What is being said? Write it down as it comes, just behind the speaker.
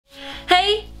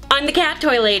I'm the cat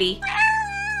toy lady.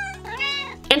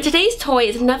 And today's toy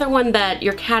is another one that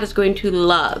your cat is going to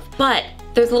love, but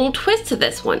there's a little twist to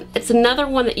this one. It's another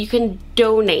one that you can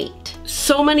donate.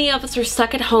 So many of us are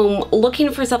stuck at home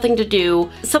looking for something to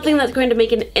do, something that's going to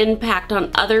make an impact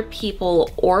on other people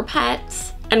or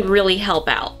pets and really help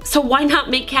out. So why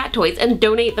not make cat toys and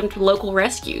donate them to local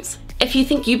rescues? If you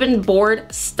think you've been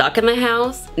bored, stuck in the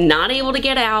house, not able to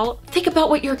get out, think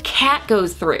about what your cat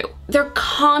goes through. They're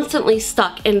constantly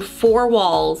stuck in four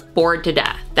walls, bored to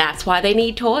death. That's why they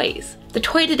need toys. The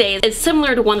toy today is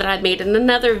similar to one that I've made in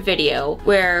another video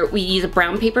where we use a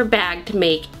brown paper bag to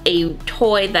make a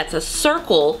toy that's a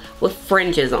circle with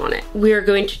fringes on it. We're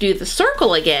going to do the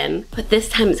circle again, but this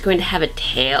time it's going to have a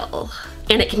tail.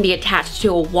 And it can be attached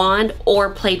to a wand or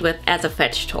played with as a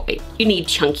fetch toy. You need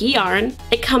chunky yarn.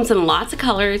 It comes in lots of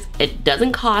colors. It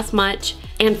doesn't cost much.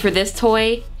 And for this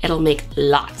toy, it'll make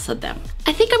lots of them.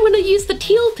 I think I'm gonna use the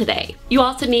teal today. You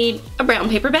also need a brown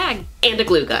paper bag and a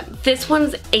glue gun. This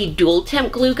one's a dual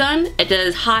temp glue gun. It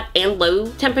does hot and low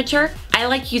temperature. I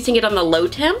like using it on the low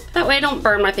temp. That way I don't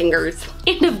burn my fingers.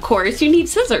 And of course, you need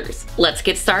scissors. Let's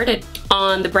get started.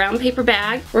 On the brown paper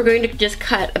bag, we're going to just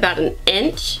cut about 1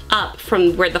 inch up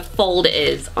from where the fold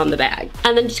is on the bag.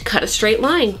 And then just cut a straight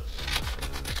line.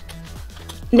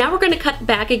 Now we're going to cut the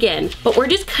bag again, but we're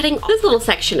just cutting this little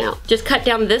section out. Just cut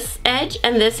down this edge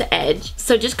and this edge,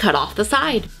 so just cut off the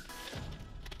side.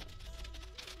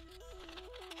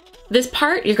 This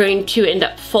part you're going to end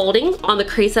up folding on the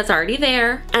crease that's already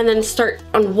there, and then start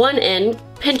on one end,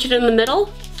 pinch it in the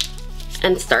middle,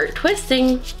 and start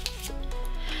twisting.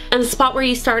 And the spot where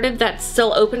you started that's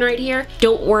still open right here,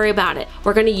 don't worry about it.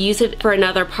 We're going to use it for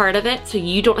another part of it, so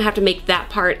you don't have to make that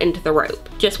part into the rope.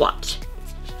 Just watch.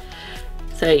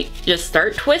 So just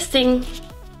start twisting.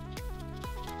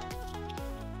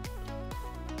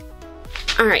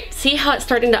 All right, see how it's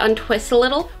starting to untwist a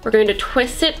little? We're going to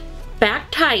twist it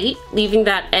back tight, leaving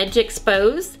that edge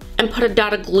exposed, and put a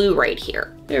dot of glue right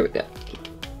here. There we go.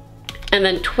 And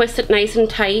then twist it nice and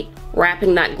tight,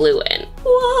 wrapping that glue in.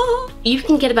 Whoa! You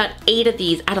can get about 8 of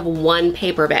these out of one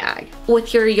paper bag.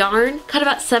 With your yarn, cut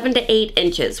about 7 to 8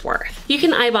 inches worth. You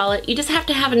can eyeball it. You just have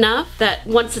to have enough that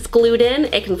once it's glued in,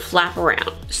 it can flap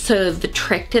around. So the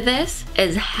trick to this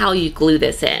is how you glue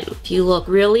this in. If you look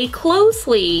really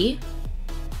closely,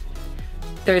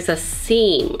 there's a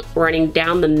seam running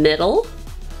down the middle.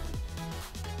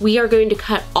 We are going to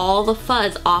cut all the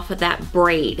fuzz off of that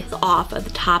braid, off of the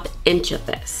top inch of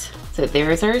this. So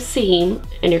there's our seam,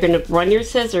 and you're gonna run your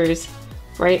scissors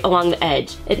right along the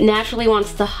edge. It naturally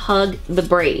wants to hug the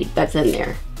braid that's in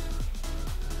there.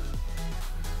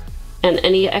 And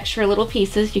any extra little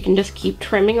pieces, you can just keep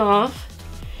trimming off.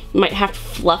 You might have to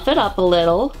fluff it up a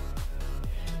little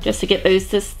just to get those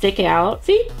to stick out.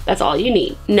 See, that's all you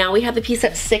need. Now we have the piece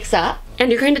that sticks up,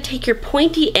 and you're going to take your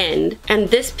pointy end and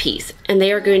this piece, and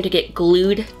they are going to get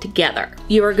glued together.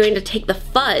 You are going to take the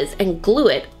fuzz and glue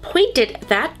it, point it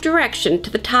that direction to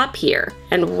the top here,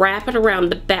 and wrap it around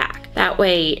the back. That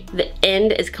way the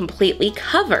end is completely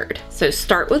covered. So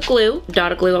start with glue,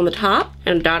 dot of glue on the top,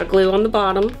 and dot of glue on the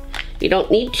bottom. You don't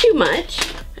need too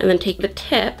much. And then take the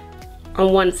tip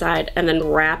on one side and then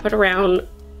wrap it around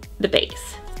the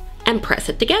base and press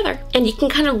it together. And you can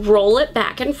kind of roll it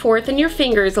back and forth in your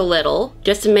fingers a little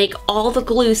just to make all the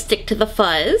glue stick to the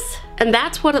fuzz. And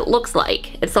that's what it looks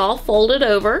like. It's all folded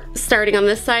over, starting on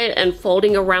this side and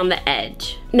folding around the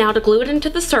edge. Now to glue it into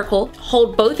the circle,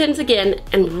 hold both ends again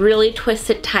and really twist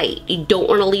it tight. You don't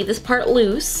want to leave this part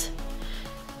loose.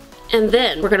 And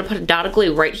then we're going to put a dot of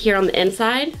glue right here on the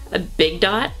inside, a big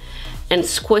dot, and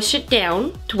squish it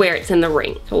down to where it's in the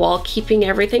ring. So while keeping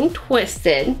everything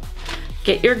twisted,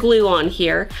 get your glue on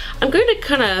here. I'm going to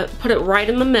kind of put it right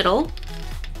in the middle.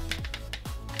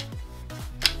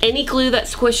 Any glue that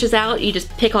squishes out, you just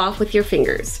pick off with your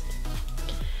fingers.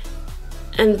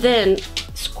 And then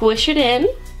squish it in.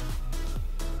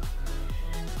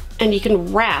 And you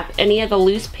can wrap any of the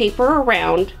loose paper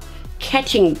around,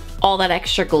 catching all that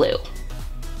extra glue.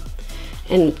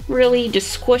 And really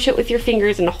just squish it with your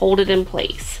fingers and hold it in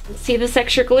place. See this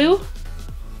extra glue?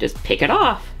 Just pick it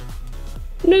off.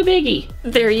 No biggie.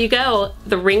 There you go.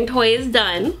 The ring toy is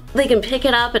done. They can pick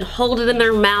it up and hold it in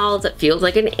their mouths. It feels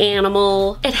like an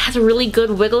animal. It has a really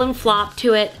good wiggle and flop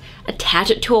to it.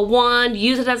 Attach it to a wand,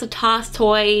 use it as a toss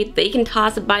toy. They can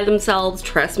toss it by themselves.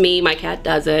 Trust me, my cat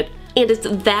does it. And it's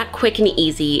that quick and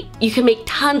easy. You can make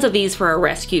tons of these for a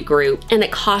rescue group, and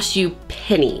it costs you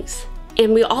pennies.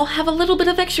 And we all have a little bit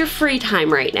of extra free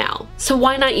time right now. So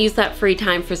why not use that free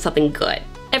time for something good?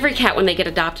 Every cat when they get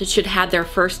adopted should have their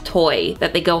first toy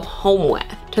that they go home with.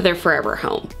 to their forever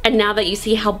home. And now that you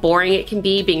see how boring it can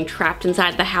be being trapped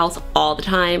inside the house all the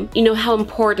time, you know how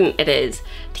important it is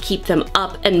to keep them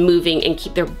up and moving and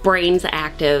keep their brains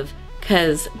active,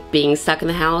 because being stuck in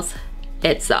the house,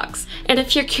 it sucks. And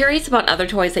if you're curious about other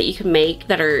toys that you can make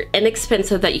that are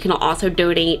inexpensive that you can also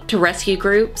donate to rescue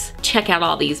groups, check out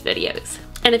all these videos.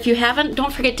 And if you haven't,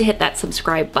 don't forget to hit that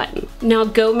subscribe button. Now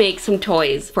go make some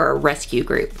toys for a rescue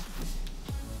group.